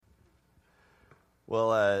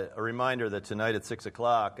Well, a reminder that tonight at 6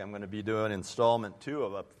 o'clock I'm going to be doing installment 2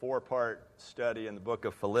 of a 4-part study in the book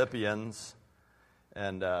of Philippians.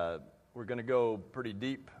 And we're going to go pretty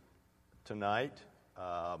deep tonight.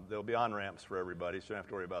 There'll be on-ramps for everybody, so you don't have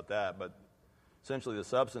to worry about that. But essentially the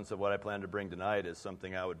substance of what I plan to bring tonight is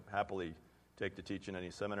something I would happily take to teach in any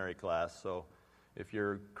seminary class. So if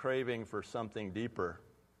you're craving for something deeper,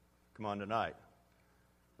 come on tonight.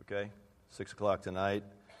 Okay? 6 o'clock tonight.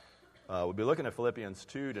 We'll be looking at Philippians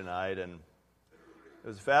 2 tonight, and it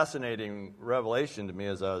was a fascinating revelation to me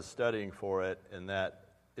as I was studying for it, in that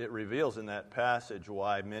it reveals in that passage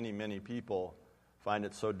why many, many people find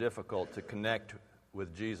it so difficult to connect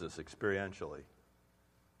with Jesus experientially,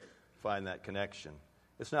 find that connection.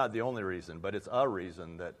 It's not the only reason, but it's a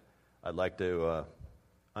reason that I'd like to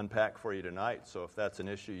unpack for you tonight. So if that's an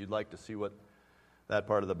issue, you'd like to see what that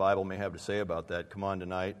part of the Bible may have to say about that, come on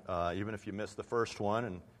tonight, even if you missed the first one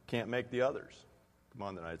and can't make the others. Come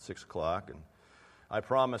on tonight at 6 o'clock. And I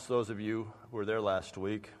promise those of you who were there last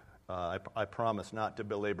week, I promise not to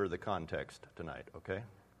belabor the context tonight, okay? In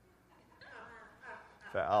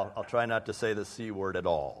fact, I'll try not to say the C word at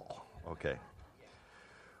all, okay?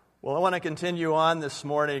 Well, I want to continue on this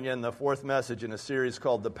morning in the 4th message in a series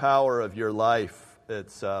called The Power of Your Life.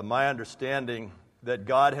 It's my understanding that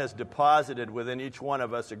God has deposited within each one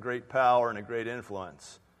of us a great power and a great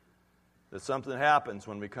influence. That something happens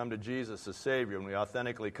when we come to Jesus as Savior, when we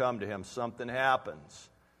authentically come to Him, something happens.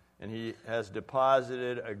 And He has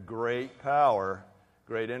deposited a great power,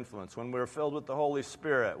 great influence. When we're filled with the Holy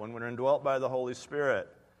Spirit, when we're indwelt by the Holy Spirit,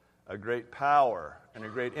 a great power and a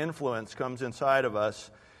great influence comes inside of us.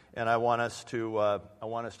 And I want us to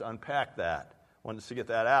unpack that. I want us to get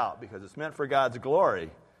that out, because it's meant for God's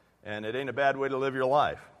glory. And it ain't a bad way to live your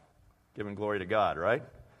life, giving glory to God, right?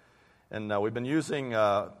 And we've been using,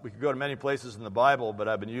 we could go to many places in the Bible, but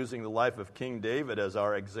I've been using the life of King David as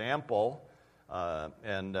our example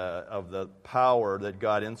and of the power that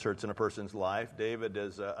God inserts in a person's life. David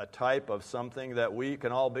is a type of something that we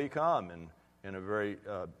can all become in a very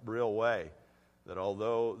real way. That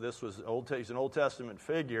although this was he's an Old Testament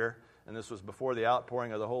figure, and this was before the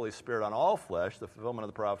outpouring of the Holy Spirit on all flesh, the fulfillment of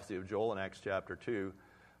the prophecy of Joel in Acts chapter 2,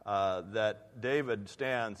 that David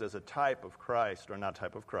stands as a type of Christ, or not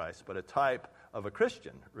type of Christ, but a type of a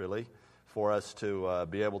Christian, really, for us to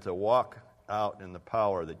be able to walk out in the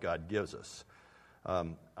power that God gives us.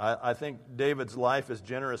 I think David's life is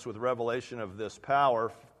generous with revelation of this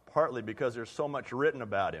power, partly because there's so much written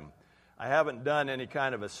about him. I haven't done any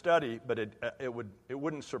kind of a study, but it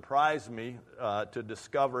wouldn't surprise me to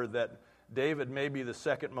discover that David may be the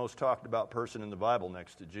second most talked about person in the Bible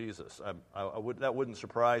next to Jesus. That wouldn't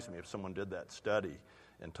surprise me if someone did that study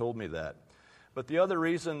and told me that. But the other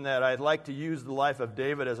reason that I'd like to use the life of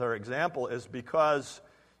David as our example is because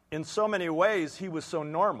in so many ways he was so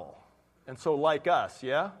normal and so like us,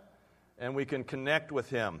 yeah? And we can connect with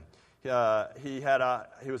him. He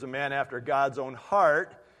was a man after God's own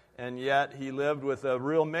heart, and yet he lived with a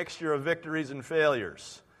real mixture of victories and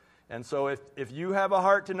failures. And so if you have a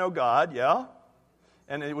heart to know God, yeah?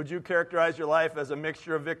 And would you characterize your life as a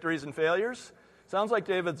mixture of victories and failures? Sounds like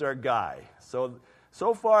David's our guy. So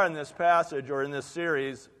far in this passage or in this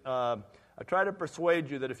series, I try to persuade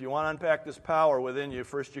you that if you want to unpack this power within you,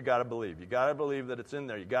 first you got to believe. You got to believe that it's in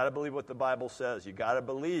there. You got to believe what the Bible says. You got to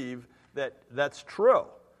believe that that's true.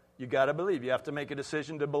 You got to believe. You have to make a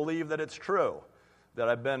decision to believe that it's true. That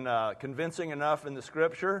I've been convincing enough in the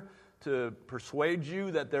Scripture to persuade you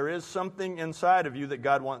that there is something inside of you that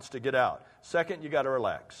God wants to get out. Second, you got to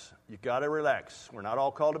relax. You got to relax. We're not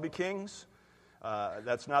all called to be kings.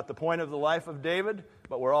 That's not the point of the life of David,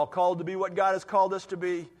 but we're all called to be what God has called us to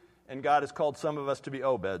be, and God has called some of us to be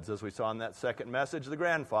Obeds, as we saw in that second message, the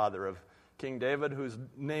grandfather of King David, whose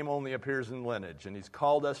name only appears in lineage, and He's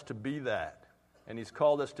called us to be that. And He's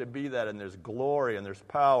called us to be that, and there's glory, and there's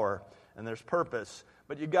power, and there's purpose.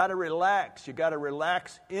 But you got to relax. You got to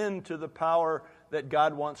relax into the power that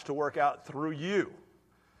God wants to work out through you.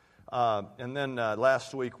 And then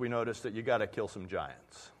last week we noticed that you got to kill some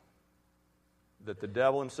giants. That the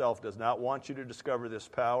devil himself does not want you to discover this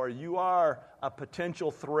power. You are a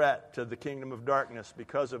potential threat to the kingdom of darkness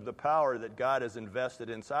because of the power that God has invested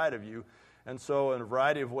inside of you. And so in a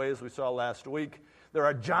variety of ways we saw last week, there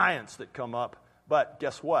are giants that come up. But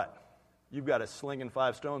guess what? You've got a sling and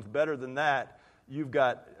 5 stones. Better than that, you've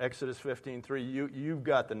got Exodus 15:3. You've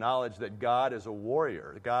got the knowledge that God is a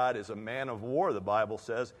warrior. God is a man of war, the Bible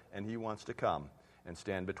says, and He wants to come and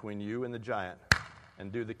stand between you and the giant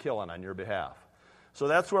and do the killing on your behalf. So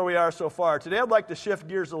that's where we are so far. Today I'd like to shift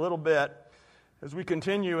gears a little bit as we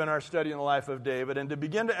continue in our study in the life of David and to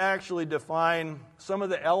begin to actually define some of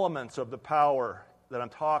the elements of the power that I'm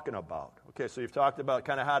talking about? Okay, so you've talked about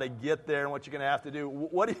kind of how to get there and what you're going to have to do.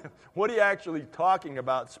 What are you actually talking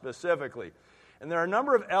about specifically? And there are a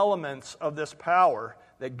number of elements of this power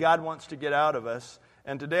that God wants to get out of us.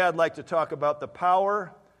 And today I'd like to talk about the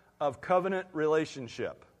power of covenant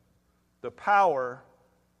relationship. The power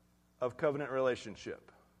of covenant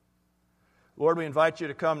relationship. Lord, we invite you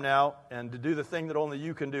to come now and to do the thing that only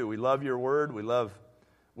you can do. We love your word. We love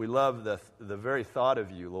the very thought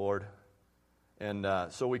of you, Lord. And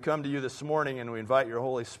so we come to you this morning and we invite your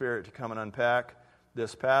Holy Spirit to come and unpack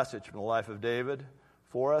this passage from the life of David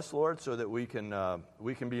for us, Lord, so that we can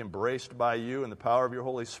be embraced by you and the power of your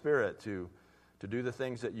Holy Spirit to do the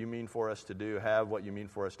things that you mean for us to do, have what you mean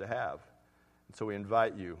for us to have. And so we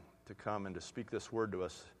invite you to come and to speak this word to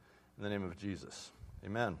us in the name of Jesus.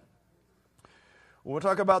 Amen. When we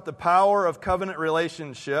talk about the power of covenant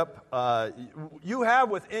relationship, you have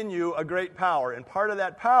within you a great power, and part of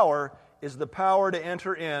that power is the power to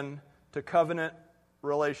enter into covenant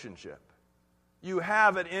relationship. You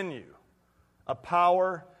have it in you. A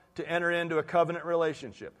power to enter into a covenant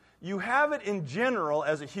relationship. You have it in general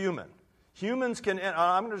as a human. Humans can,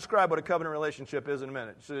 I'm going to describe what a covenant relationship is in a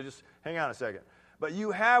minute, so just hang on a second. But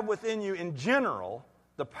you have within you in general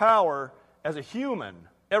the power as a human,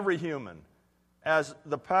 every human, as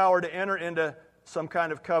the power to enter into some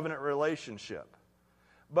kind of covenant relationship.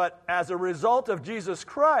 But as a result of Jesus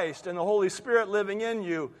Christ and the Holy Spirit living in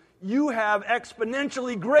you, you have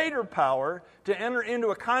exponentially greater power to enter into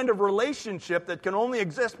a kind of relationship that can only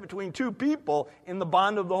exist between two people in the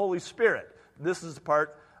bond of the Holy Spirit. This is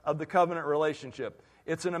part of the covenant relationship.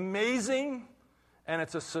 It's an amazing and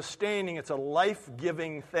it's a sustaining, it's a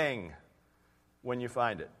life-giving thing when you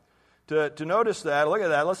find it. To notice that, look at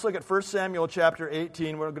that. Let's look at 1 Samuel chapter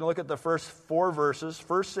 18. We're going to look at the first 4 verses.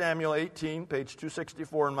 1 Samuel 18, page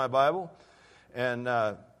 264 in my Bible. And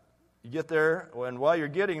you get there, and while you're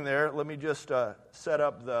getting there, let me just set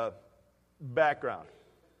up the background.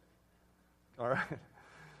 All right.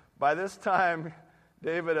 By this time,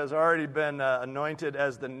 David has already been anointed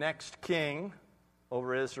as the next king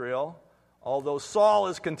over Israel. Although Saul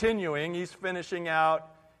is continuing, he's finishing out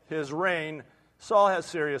his reign. Saul has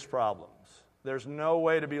serious problems. There's no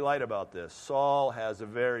way to be light about this. Saul has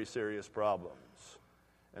very serious problems.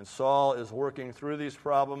 And Saul is working through these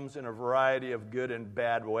problems in a variety of good and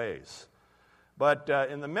bad ways. But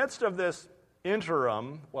in the midst of this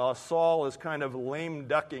interim, while Saul is kind of lame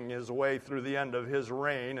ducking his way through the end of his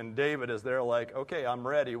reign, and David is there like, okay, I'm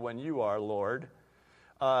ready when you are, Lord,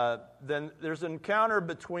 then there's an encounter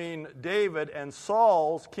between David and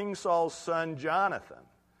King Saul's son, Jonathan.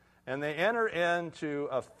 And they enter into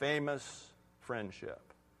a famous friendship,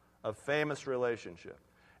 a famous relationship.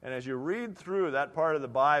 And as you read through that part of the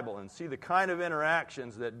Bible and see the kind of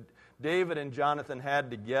interactions that David and Jonathan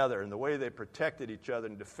had together and the way they protected each other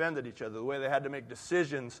and defended each other, the way they had to make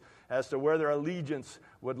decisions as to where their allegiance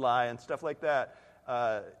would lie and stuff like that,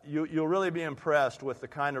 you'll really be impressed with the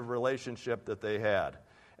kind of relationship that they had.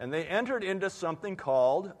 And they entered into something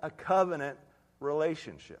called a covenant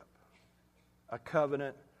relationship. A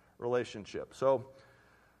covenant relationship. So,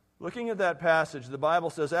 looking at that passage, the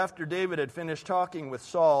Bible says, after David had finished talking with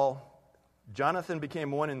Saul, Jonathan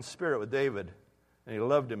became one in spirit with David, and he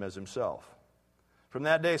loved him as himself. From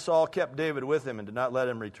that day, Saul kept David with him and did not let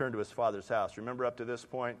him return to his father's house. Remember, up to this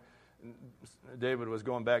point, David was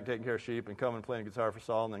going back taking care of sheep and coming playing guitar for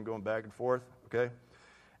Saul and then going back and forth, okay?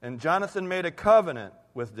 And Jonathan made a covenant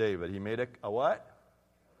with David. He made a what?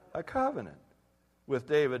 A covenant with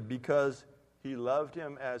David because he loved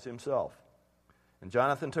him as himself. And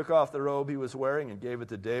Jonathan took off the robe he was wearing and gave it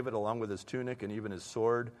to David along with his tunic and even his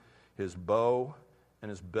sword, his bow, and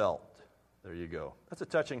his belt. There you go. That's a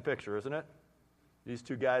touching picture, isn't it? These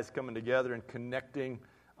two guys coming together and connecting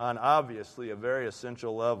on obviously a very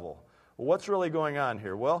essential level. Well, what's really going on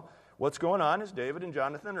here? Well, what's going on is David and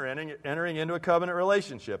Jonathan are entering into a covenant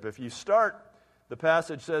relationship. If you start, the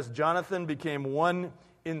passage says Jonathan became one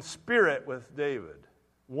in spirit with David.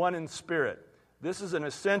 One in spirit. This is an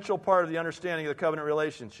essential part of the understanding of the covenant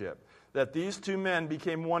relationship, that these two men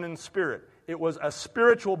became one in spirit. It was a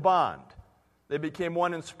spiritual bond. They became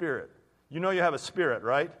one in spirit. You know you have a spirit,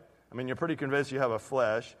 right? I mean, you're pretty convinced you have a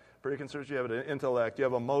flesh, pretty convinced you have an intellect, you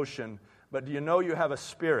have emotion, but do you know you have a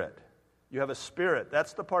spirit? You have a spirit.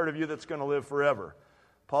 That's the part of you that's going to live forever.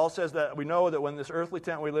 Paul says that we know that when this earthly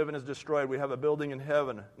tent we live in is destroyed, we have a building in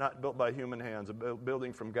heaven, not built by human hands, a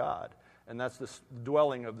building from God. And that's the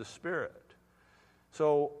dwelling of the Spirit.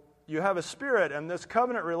 So you have a spirit, and this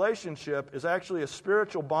covenant relationship is actually a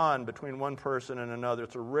spiritual bond between one person and another.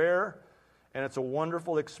 It's a rare and it's a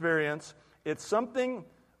wonderful experience. It's something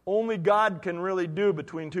only God can really do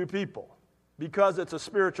between two people. because it's a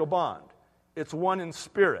spiritual bond. It's one in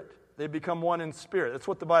spirit. They become one in spirit. That's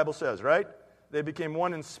what the Bible says, right? They became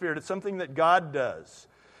one in spirit. It's something that God does.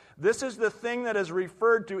 This is the thing that is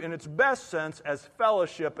referred to in its best sense as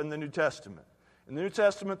fellowship in the New Testament. In the New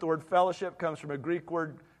Testament, the word fellowship comes from a Greek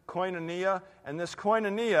word koinonia, and this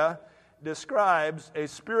koinonia describes a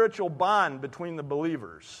spiritual bond between the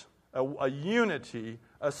believers, a unity,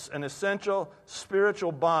 an essential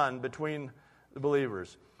spiritual bond between the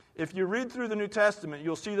believers. If you read through the New Testament,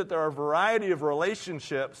 you'll see that there are a variety of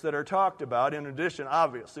relationships that are talked about, in addition,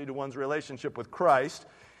 obviously, to one's relationship with Christ.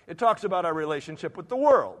 It talks about our relationship with the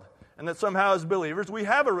world, and that somehow as believers we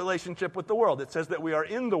have a relationship with the world. It says that we are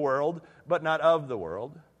in the world, but not of the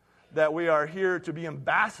world, that we are here to be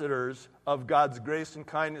ambassadors of God's grace and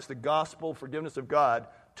kindness, the gospel, forgiveness of God,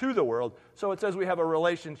 to the world. So it says we have a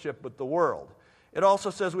relationship with the world. It also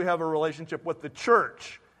says we have a relationship with the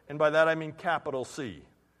church, and by that I mean capital C.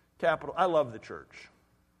 I love the church.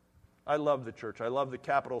 I love the church. I love the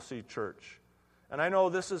capital C church. And I know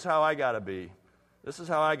this is how I got to be. This is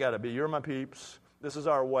how I got to be. You're my peeps. This is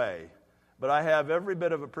our way. But I have every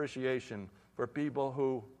bit of appreciation for people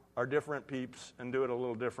who are different peeps and do it a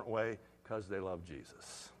little different way because they love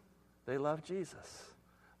Jesus. They love Jesus.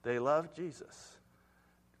 They love Jesus.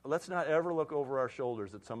 Let's not ever look over our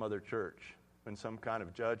shoulders at some other church in some kind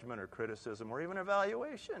of judgment or criticism or even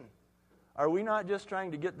evaluation. Are we not just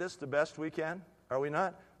trying to get this the best we can? Are we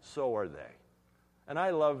not? So are they. And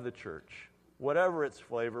I love the church. Whatever its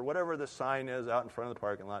flavor, whatever the sign is out in front of the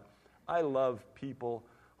parking lot, I love people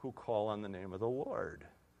who call on the name of the Lord.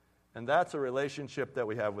 And that's a relationship that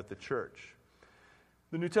we have with the church.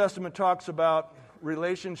 The New Testament talks about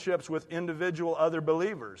relationships with individual other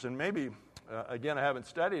believers. And maybe, again, I haven't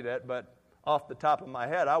studied it, but off the top of my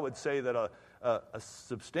head, I would say that a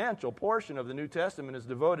substantial portion of the New Testament is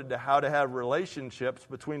devoted to how to have relationships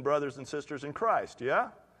between brothers and sisters in Christ, yeah?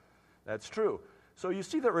 That's true. So you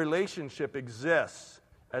see that relationship exists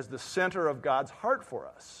as the center of God's heart for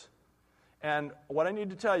us. And what I need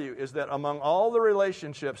to tell you is that among all the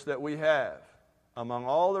relationships that we have, I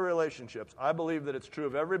believe that it's true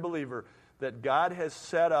of every believer that God has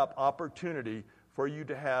set up opportunity for you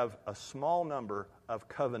to have a small number of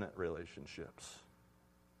covenant relationships,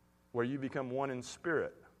 where you become one in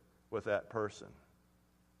spirit with that person.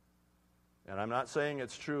 And I'm not saying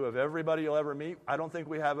it's true of everybody you'll ever meet. I don't think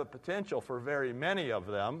we have a potential for very many of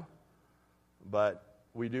them, but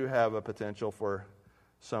we do have a potential for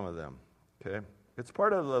some of them. Okay? It's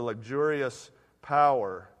part of the luxurious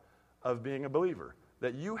power of being a believer,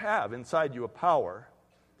 that you have inside you a power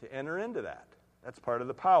to enter into that. That's part of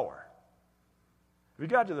the power. We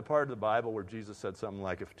got to the part of the Bible where Jesus said something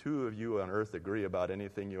like, if two of you on earth agree about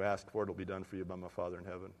anything you ask for, it'll be done for you by my Father in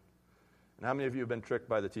heaven. And how many of you have been tricked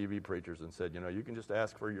by the TV preachers and said, you can just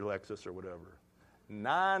ask for your Lexus or whatever?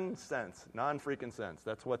 Nonsense. Non-freaking sense.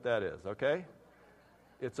 That's what that is, okay?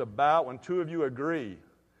 It's about, when two of you agree,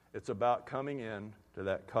 it's about coming in to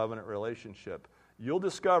that covenant relationship. You'll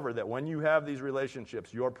discover that when you have these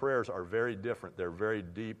relationships, your prayers are very different. They're very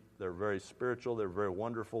deep. They're very spiritual. They're very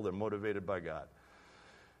wonderful. They're motivated by God.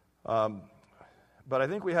 But I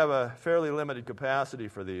think we have a fairly limited capacity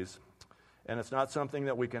for these, and it's not something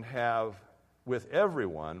that we can have with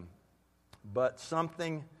everyone, but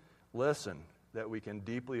something, that we can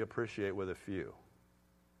deeply appreciate with a few.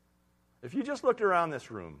 If you just looked around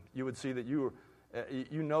this room, you would see that you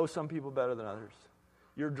know some people better than others.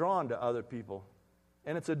 You're drawn to other people,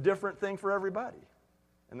 and it's a different thing for everybody.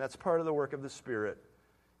 And that's part of the work of the Spirit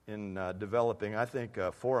in developing, I think,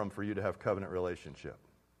 a forum for you to have covenant relationship.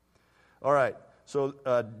 All right, so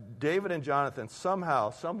David and Jonathan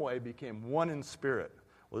somehow, some way became one in spirit.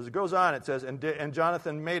 Well, as it goes on, it says, and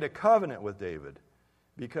Jonathan made a covenant with David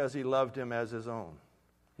because he loved him as his own.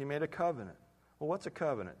 He made a covenant. Well, what's a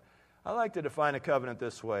covenant? I like to define a covenant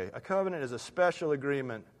this way. A covenant is a special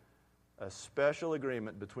agreement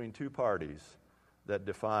between two parties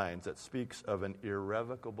that speaks of an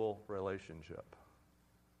irrevocable relationship.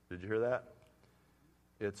 Did you hear that?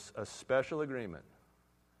 It's a special agreement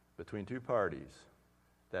between two parties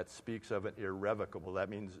that speaks of an irrevocable. That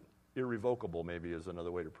means irrevocable, maybe, is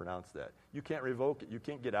another way to pronounce that. You can't revoke it. You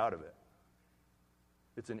can't get out of it.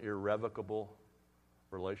 It's an irrevocable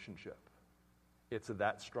relationship. It's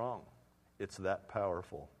that strong. It's that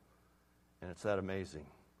powerful. And it's that amazing.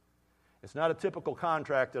 It's not a typical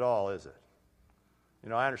contract at all, is it?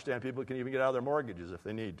 I understand people can even get out of their mortgages if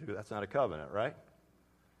they need to. That's not a covenant, right?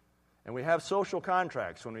 And we have social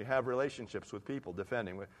contracts when we have relationships with people,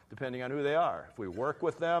 depending on who they are. If we work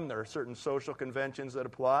with them, there are certain social conventions that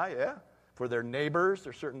apply, yeah. For their neighbors,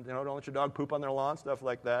 there's certain, don't let your dog poop on their lawn, stuff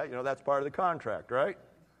like that. That's part of the contract, right?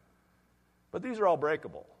 But these are all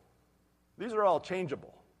breakable. These are all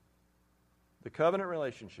changeable. The covenant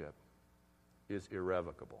relationship is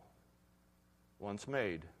irrevocable. Once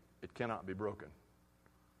made, it cannot be broken.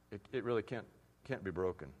 It really can't be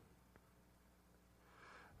broken.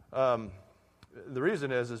 The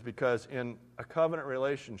reason is because in a covenant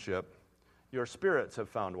relationship, your spirits have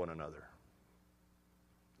found one another.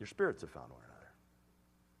 Your spirits have found one another.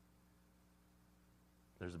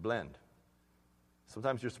 There's a blend.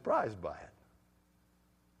 Sometimes you're surprised by it.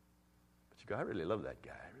 But you go, I really love that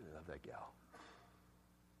guy. I really love that gal.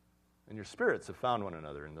 And your spirits have found one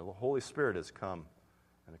another, and the Holy Spirit has come,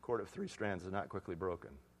 and the cord of three strands is not quickly broken.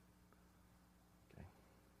 Okay.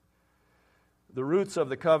 The roots of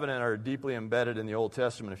the covenant are deeply embedded in the Old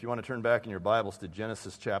Testament. If you want to turn back in your Bibles to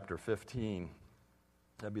Genesis chapter 15,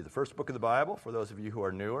 that'd be the first book of the Bible for those of you who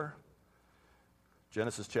are newer.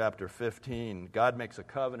 Genesis chapter 15, God makes a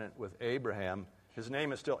covenant with Abraham. His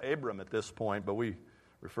name is still Abram at this point, but we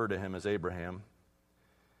refer to him as Abraham.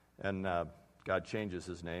 And God changes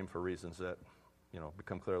his name for reasons that,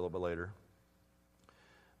 become clear a little bit later.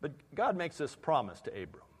 But God makes this promise to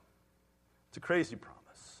Abram. It's a crazy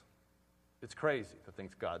promise. It's crazy, the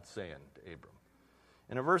things God's saying to Abram.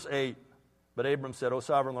 And in verse 8, but Abram said, O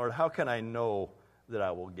sovereign Lord, how can I know that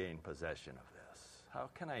I will gain possession of this? How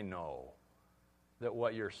can I know that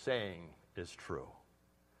what you're saying is true?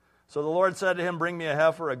 So the Lord said to him, bring me a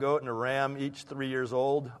heifer, a goat, and a ram, each 3 years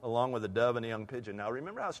old, along with a dove and a young pigeon. Now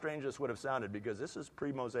remember how strange this would have sounded, because this is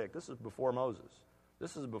pre-Mosaic. This is before Moses.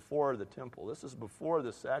 This is before the temple. This is before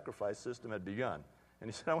the sacrifice system had begun. And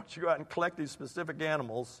he said, I want you to go out and collect these specific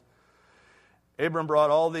animals. Abram brought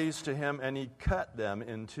all these to him, and he cut them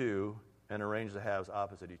in two and arranged the halves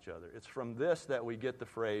opposite each other. It's from this that we get the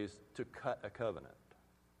phrase, to cut a covenant.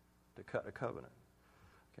 To cut a covenant.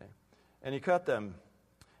 Okay. And he cut them,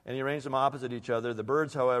 and he arranged them opposite each other. The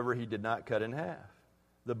birds, however, he did not cut in half.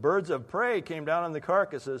 The birds of prey came down on the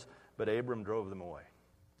carcasses, but Abram drove them away.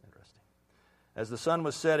 Interesting. As the sun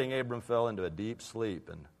was setting, Abram fell into a deep sleep,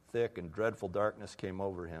 and thick and dreadful darkness came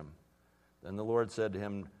over him. Then the Lord said to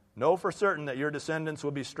him, know for certain that your descendants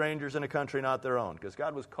will be strangers in a country not their own, because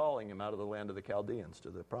God was calling him out of the land of the Chaldeans to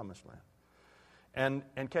the promised land.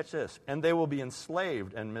 And catch this, and they will be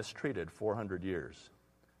enslaved and mistreated 400 years.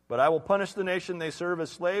 But I will punish the nation they serve as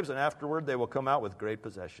slaves, and afterward they will come out with great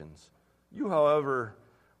possessions. You, however,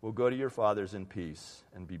 will go to your fathers in peace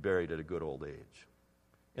and be buried at a good old age.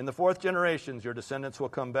 In the fourth generations, your descendants will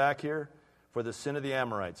come back here, for the sin of the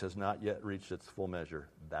Amorites has not yet reached its full measure.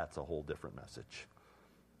 That's a whole different message.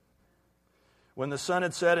 When the sun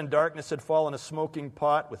had set and darkness had fallen, a smoking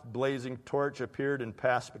pot with blazing torch appeared and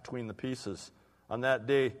passed between the pieces. On that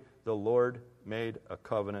day, the Lord made a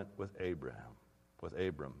covenant with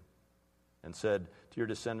Abram, and said, to your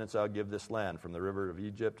descendants I'll give this land, from the river of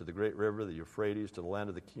Egypt to the great river, the Euphrates, to the land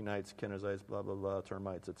of the Kenites, Kenizzites, blah, blah, blah,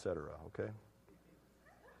 termites, etc., okay?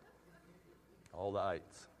 All the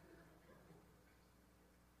ites.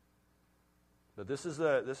 But this is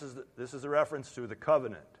a reference to the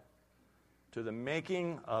covenant, to the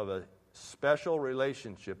making of a special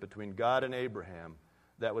relationship between God and Abraham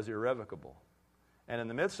that was irrevocable. And in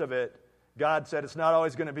the midst of it, God said it's not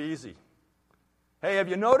always going to be easy. Hey, have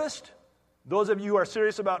you noticed? Those of you who are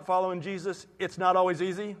serious about following Jesus, it's not always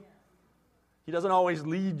easy. He doesn't always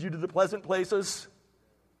lead you to the pleasant places.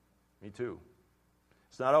 Me too.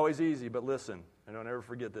 It's not always easy, but listen, and don't ever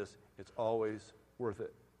forget this, it's always worth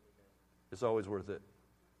it. It's always worth it.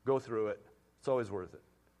 Go through it. It's always worth it.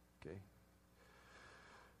 Okay?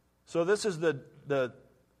 So this is the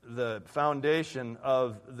foundation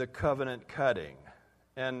of the covenant cutting.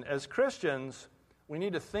 And as Christians, we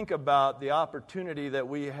need to think about the opportunity that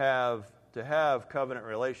we have to have covenant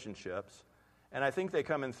relationships. And I think they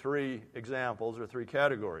come in three examples or three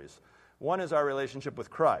categories. One is our relationship with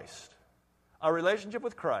Christ. Our relationship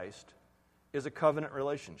with Christ is a covenant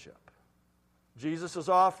relationship. Jesus is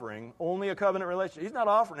offering only a covenant relationship. He's not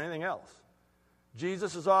offering anything else.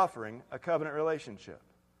 Jesus is offering a covenant relationship.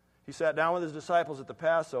 He sat down with his disciples at the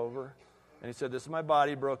Passover, and he said, this is my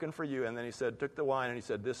body broken for you. And then he took the wine, and he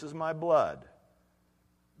said, this is my blood.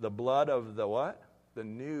 The blood of the what? The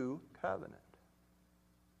new covenant.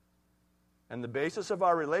 And the basis of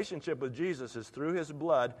our relationship with Jesus is through his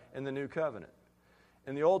blood in the new covenant.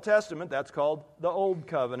 In the Old Testament, that's called the Old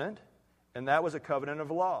Covenant, and that was a covenant of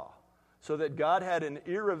law. So that God had an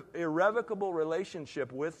irrevocable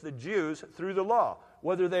relationship with the Jews through the law.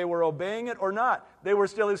 Whether they were obeying it or not, they were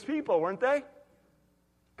still his people, weren't they?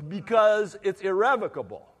 Because it's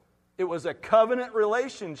irrevocable. It was a covenant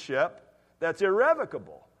relationship that's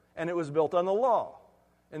irrevocable. And it was built on the law.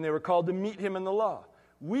 And they were called to meet him in the law.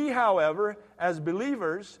 We, however, as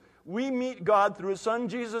believers, we meet God through His Son,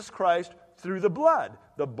 Jesus Christ, through the blood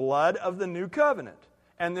of the new covenant.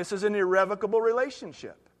 And this is an irrevocable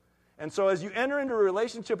relationship. And so as you enter into a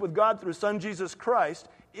relationship with God through His Son, Jesus Christ,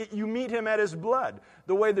 you meet Him at His blood.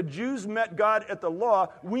 The way the Jews met God at the law,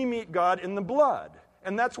 we meet God in the blood.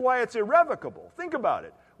 And that's why it's irrevocable. Think about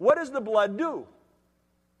it. What does the blood do?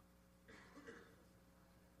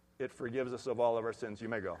 It forgives us of all of our sins. You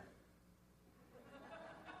may go.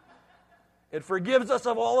 It forgives us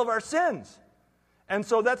of all of our sins. And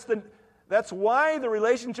so that's why the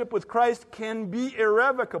relationship with Christ can be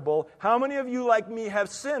irrevocable. How many of you, like me, have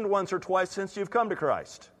sinned once or twice since you've come to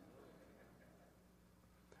Christ?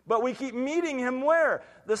 But we keep meeting Him where?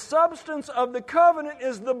 The substance of the covenant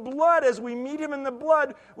is the blood. As we meet Him in the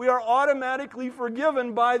blood, we are automatically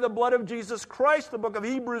forgiven by the blood of Jesus Christ. The book of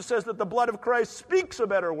Hebrews says that the blood of Christ speaks a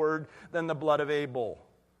better word than the blood of Abel.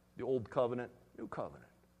 The old covenant, new covenant.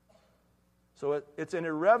 So it's an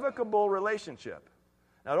irrevocable relationship.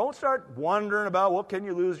 Now don't start wondering about, well, can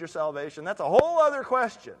you lose your salvation? That's a whole other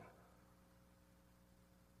question.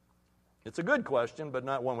 It's a good question, but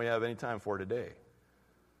not one we have any time for today.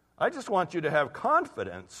 I just want you to have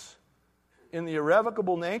confidence in the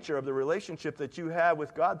irrevocable nature of the relationship that you have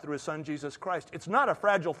with God through His Son, Jesus Christ. It's not a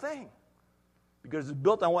fragile thing because it's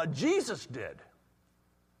built on what Jesus did.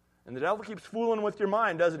 And the devil keeps fooling with your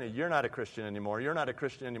mind, doesn't he? You're not a Christian anymore. You're not a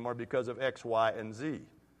Christian anymore because of X, Y, and Z.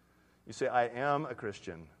 You say, I am a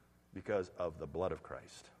Christian because of the blood of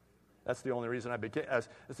Christ. That's the only reason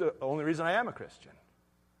it's the only reason I am a Christian.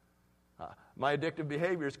 My addictive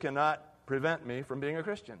behaviors cannot prevent me from being a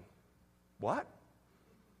Christian. What?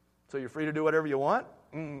 So you're free to do whatever you want?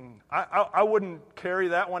 I wouldn't carry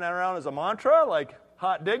that one around as a mantra, like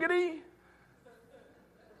hot diggity.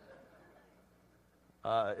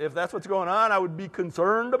 If that's what's going on, I would be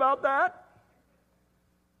concerned about that.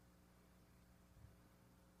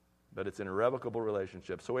 But it's an irrevocable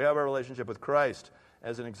relationship. So we have our relationship with Christ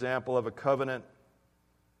as an example of a covenant.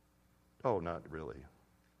 Oh, not really.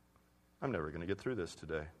 I'm never going to get through this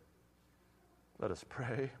today. Let us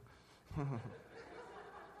pray. Is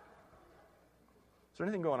there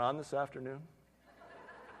anything going on this afternoon?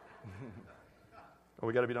 Oh,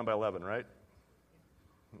 we got to be done by 11, right?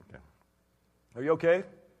 Okay. Are you okay?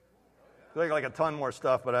 There's like a ton more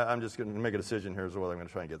stuff, but I'm just going to make a decision here as well. I'm going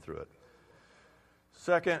to try and get through it.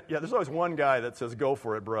 Second, there's always one guy that says, go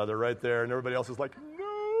for it, brother, right there, and everybody else is like,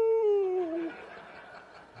 no.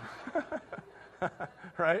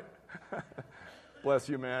 Right? Bless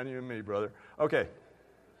you, man, you and me, brother. Okay.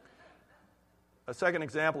 A second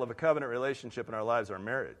example of a covenant relationship in our lives, our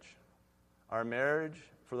marriage. Our marriage,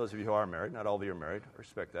 for those of you who are married, not all of you are married, I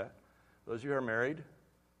respect that. Those of you who are married,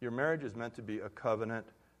 your marriage is meant to be a covenant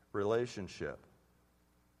relationship,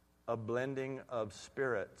 a blending of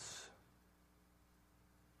spirits.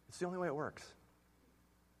 It's the only way it works.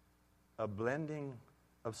 A blending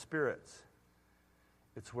of spirits.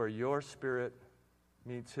 It's where your spirit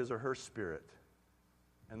meets his or her spirit,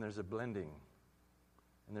 and there's a blending,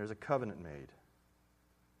 and there's a covenant made.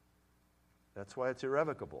 That's why it's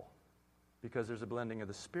irrevocable, because there's a blending of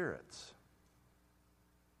the spirits.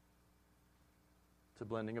 It's a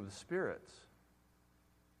blending of the spirits.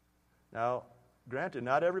 Now, granted,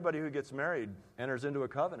 not everybody who gets married enters into a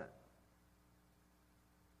covenant.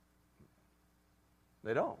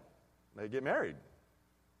 They don't. They get married.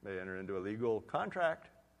 They enter into a legal contract.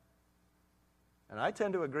 And I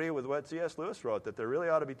tend to agree with what C.S. Lewis wrote, that there really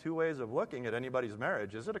ought to be two ways of looking at anybody's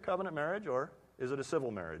marriage. Is it a covenant marriage, or is it a civil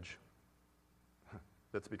marriage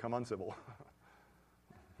that's become uncivil?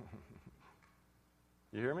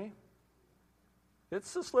 You hear me?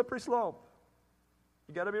 It's a slippery slope.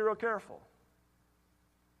 You got to be real careful.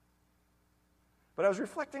 But I was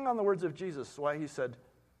reflecting on the words of Jesus, why he said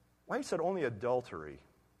only adultery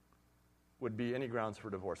would be any grounds for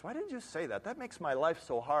divorce. Why did you say that? That makes my life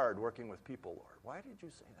so hard working with people, Lord. Why did you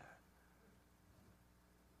say that?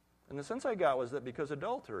 And the sense I got was that because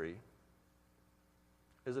adultery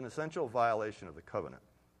is an essential violation of the covenant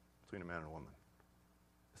between a man and a woman.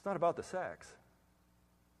 It's not about the sex.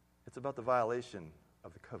 It's about the violation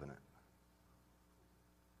of the covenant.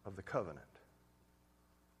 Of the covenant.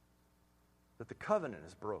 That the covenant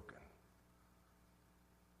is broken.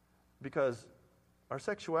 Because our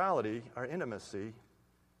sexuality, our intimacy,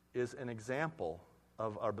 is an example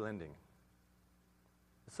of our blending.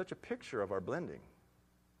 It's such a picture of our blending.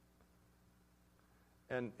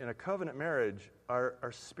 And in a covenant marriage,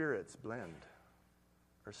 our spirits blend.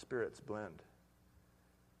 Our spirits blend.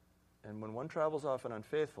 And when one travels off in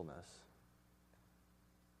unfaithfulness,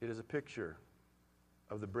 it is a picture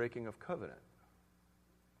of the breaking of covenant.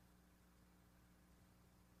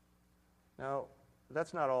 Now,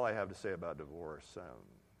 that's not all I have to say about divorce.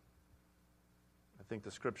 I think the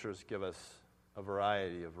scriptures give us a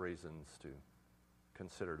variety of reasons to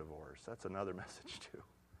consider divorce. That's another message too.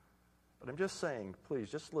 But I'm just saying, please,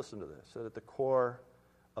 just listen to this, that at the core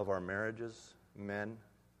of our marriages, men,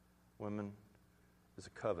 women, is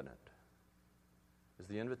a covenant, is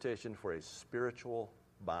the invitation for a spiritual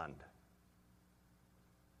bond.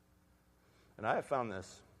 And I have found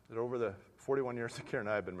this, that over the 41 years that Karen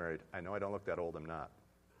and I have been married, I know I don't look that old, I'm not.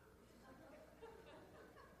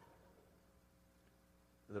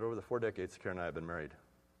 That over the 4 decades Karen and I have been married,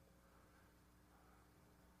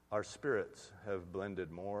 our spirits have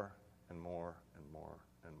blended more and more and more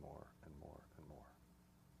and more and more and more.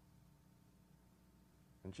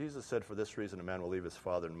 And Jesus said, for this reason a man will leave his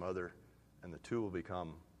father and mother, and the two will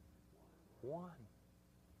become one.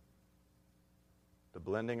 The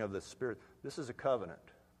blending of the Spirit. This is a covenant.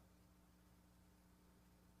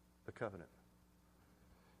 A covenant.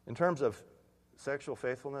 In terms of sexual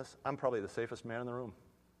faithfulness, I'm probably the safest man in the room.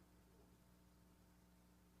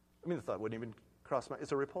 I mean, the thought wouldn't even cross my...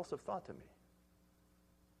 It's a repulsive thought to me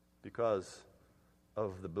because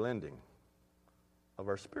of the blending of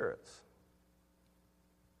our spirits.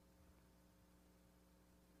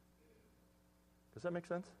 Does that make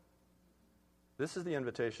sense? This is the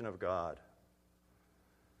invitation of God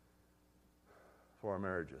for our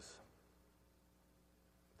marriages.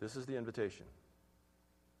 This is the invitation.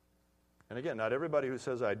 And again, not everybody who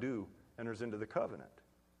says I do enters into the covenant,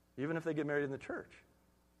 even if they get married in the church.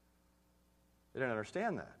 They don't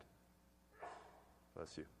understand that.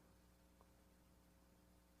 Bless you.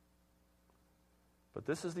 But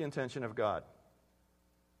this is the intention of God.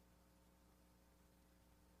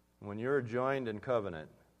 When you're joined in covenant,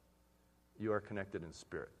 you are connected in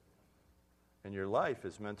spirit. And your life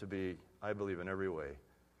is meant to be, I believe in every way,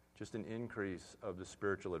 just an increase of the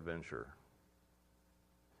spiritual adventure.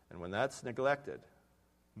 And when that's neglected,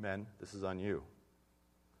 men, this is on you.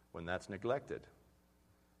 When that's neglected,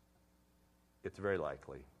 it's very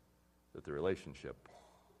likely that the relationship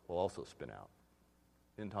will also spin out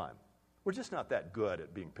in time. We're just not that good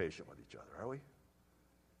at being patient with each other, are we?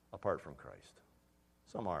 Apart from Christ.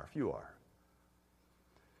 Some are, few are.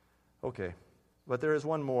 Okay, but there is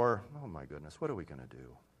one more. Oh my goodness, what are we going to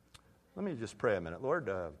do? Let me just pray a minute. Lord,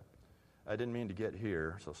 I didn't mean to get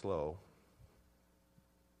here so slow.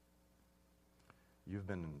 You've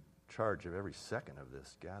been in charge of every second of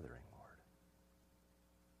this gathering, Lord.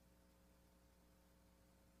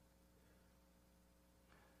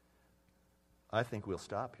 I think we'll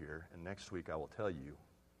stop here, and next week I will tell you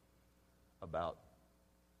about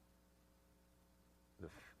the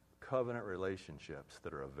covenant relationships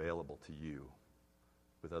that are available to you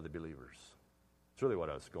with other believers. It's really what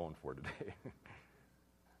I was going for today.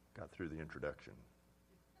 Got through the introduction.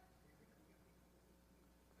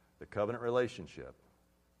 The covenant relationship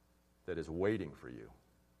that is waiting for you.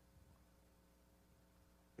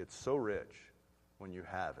 It's so rich when you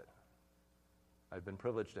have it. I've been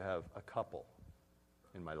privileged to have a couple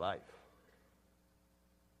in my life.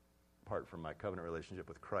 Apart from my covenant relationship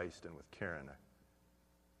with Christ and with Karen,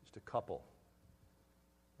 just a couple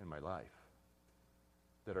in my life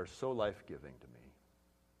that are so life-giving to me,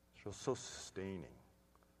 so sustaining,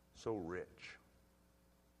 so rich.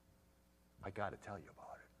 I got to tell you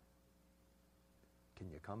about it. Can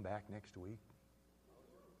you come back next week?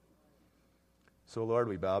 So, Lord,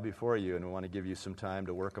 we bow before you and we want to give you some time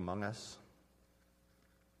to work among us.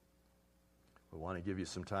 We want to give you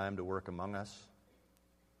some time to work among us.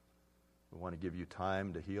 We want to give you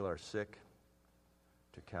time to heal our sick,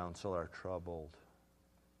 to counsel our troubled,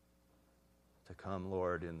 to come,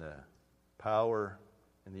 Lord, in the power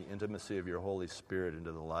and the intimacy of your Holy Spirit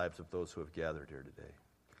into the lives of those who have gathered here today.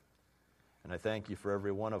 And I thank you for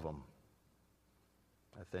every one of them.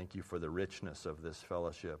 I thank you for the richness of this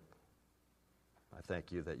fellowship. I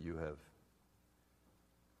thank you that you have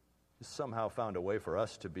somehow found a way for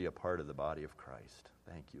us to be a part of the body of Christ.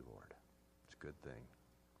 Thank you, Lord. It's a good thing.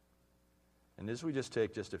 And as we just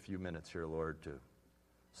take just a few minutes here, Lord, to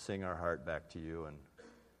sing our heart back to you and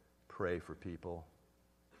pray for people,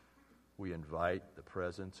 we invite the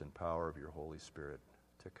presence and power of your Holy Spirit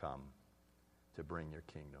to come to bring your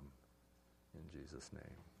kingdom. In Jesus'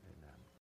 name.